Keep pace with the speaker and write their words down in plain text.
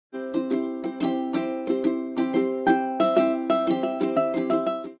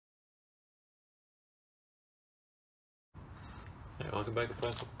Welcome back to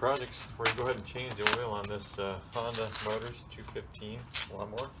Fast Simple Projects. We're going to go ahead and change the oil on this Honda Motors 215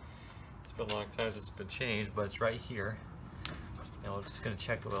 lawnmower. It's been a long time since it's been changed, but it's right here. And we're just going to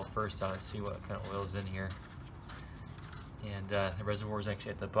check the oil first out and see what kind of oil is in here. And the reservoir is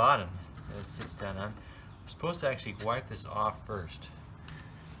actually at the bottom that it sits down on. We're supposed to actually wipe this off first.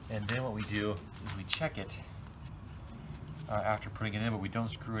 And then what we do is we check it after putting it in, but we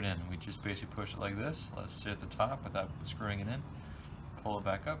don't screw it in. We just basically push it like this, let it sit at the top without screwing it in, pull it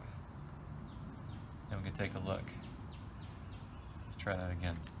back up, and we can take a look. Let's try that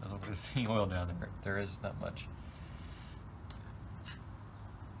again. There's a little bit of seeing oil down there. There is not much.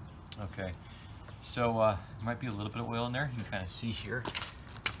 Okay, so might be a little bit of oil in there. You can kind of see here.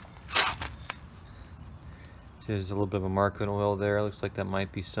 There's a little bit of a mark on oil there. Looks like that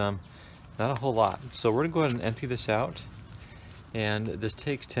might be some. Not a whole lot. So we're gonna go ahead and empty this out. And this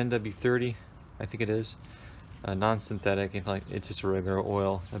takes 10W30, I think it is, non-synthetic. It's just a regular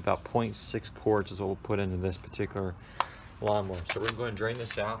oil. About 0.6 quarts is what we'll put into this particular lawnmower. So we're gonna go ahead and drain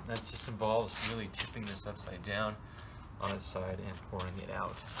this out. That just involves really tipping this upside down on its side and pouring it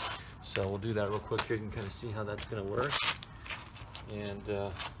out. So we'll do that real quick here. You can kind of see how that's gonna work. And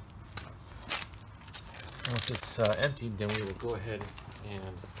once it's emptied, then we will go ahead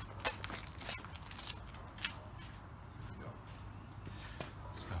and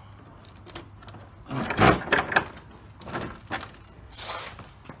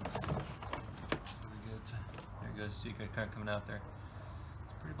so you can kind of coming out there.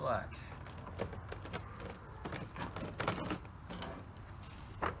 It's pretty black.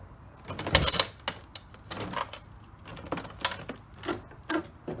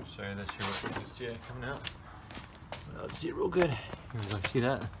 I'll show you this here real quick. You see it coming out? Well, let's see it real good. Here we go. See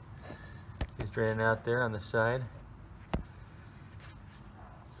that? It's draining out there on the side.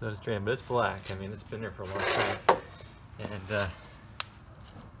 So it's draining, but it's black. I mean, it's been there for a long time. And put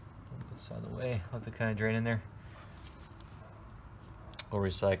this out of the way. Let the kind of drain in there. We'll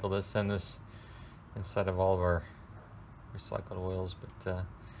recycle this, send this inside of all of our recycled oils. But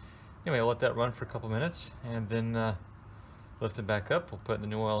anyway, we'll let that run for a couple minutes and then lift it back up. We'll put the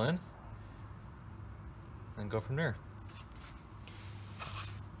new oil in and go from there.